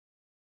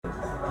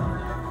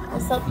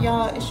What's up,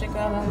 y'all? It's your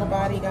girl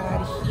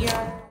MelDaBodyGawd here.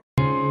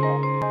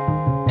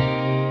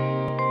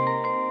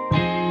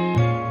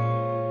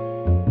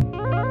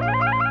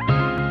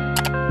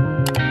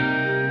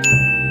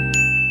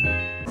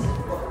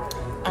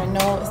 I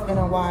know it's been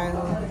a while.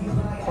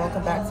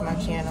 Welcome back to my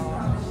channel.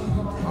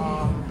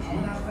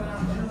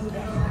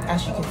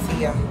 As you can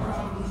see,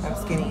 I'm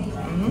skinny.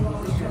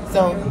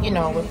 So, you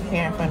know, we're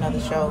preparing for another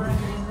show.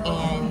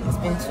 And it's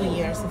been 2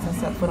 years since I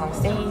set foot on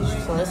stage,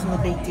 so this is a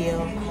big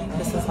deal.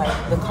 This is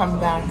like the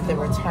comeback, the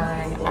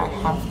return. I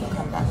have to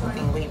come back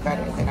looking way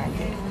better than I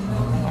did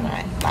when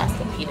I last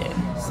competed.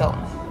 So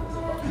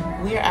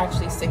we are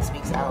actually 6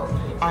 weeks out.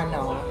 I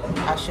know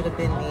I should have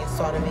been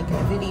started making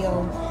a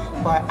video,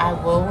 but I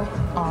will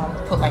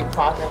put like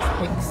progress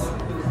pics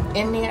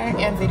in there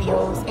and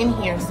videos in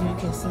here so you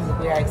can see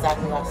where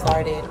exactly I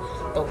started,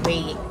 the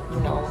weight, you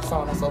know, so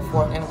on and so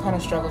forth, and the kind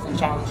of struggles and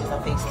challenges I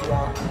faced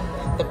throughout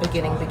the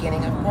beginning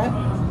of prep.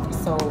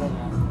 So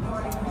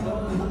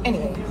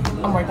anyway,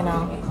 I'm working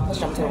out. Let's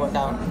jump to the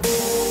workout.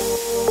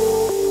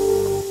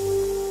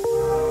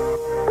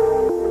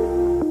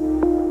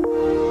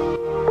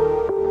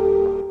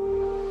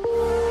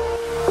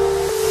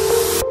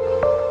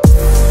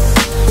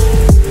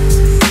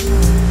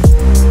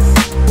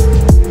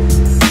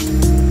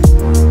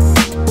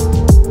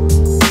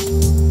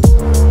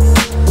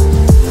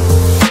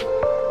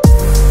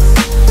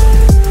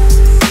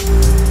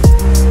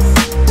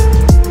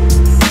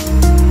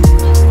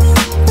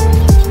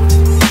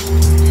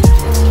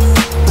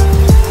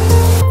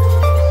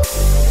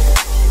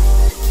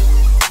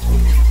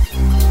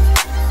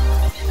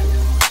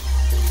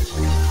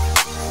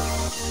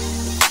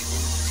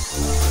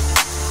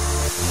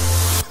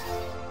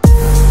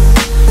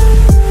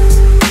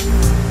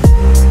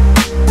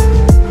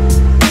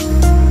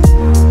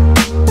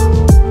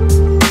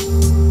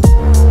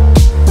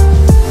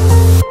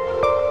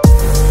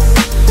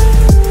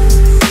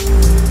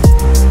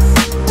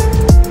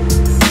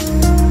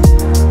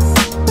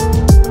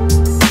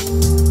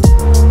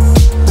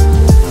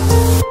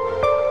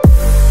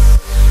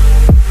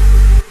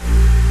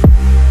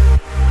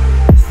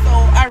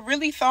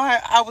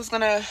 Thought I was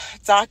gonna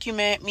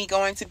document me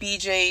going to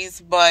BJ's,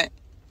 but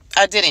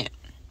I didn't.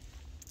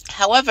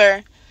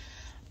 However,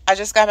 I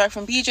just got back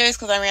from BJ's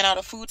because I ran out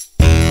of food.